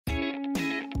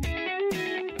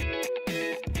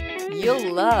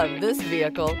You'll love this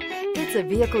vehicle. It's a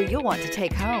vehicle you'll want to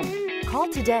take home. Call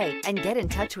today and get in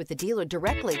touch with the dealer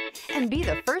directly and be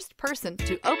the first person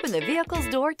to open the vehicle's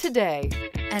door today,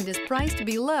 and is priced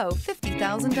below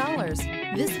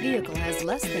 $50,000. This vehicle has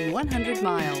less than 100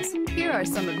 miles. Here are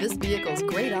some of this vehicle's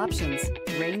great options: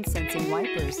 rain sensing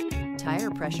wipers,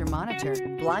 tire pressure monitor,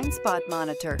 blind spot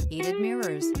monitor, heated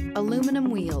mirrors,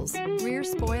 aluminum wheels, rear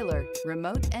spoiler,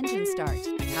 remote engine start,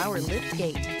 power lift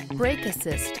gate, brake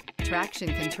assist,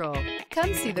 traction control.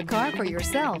 Come see the car for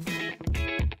yourself.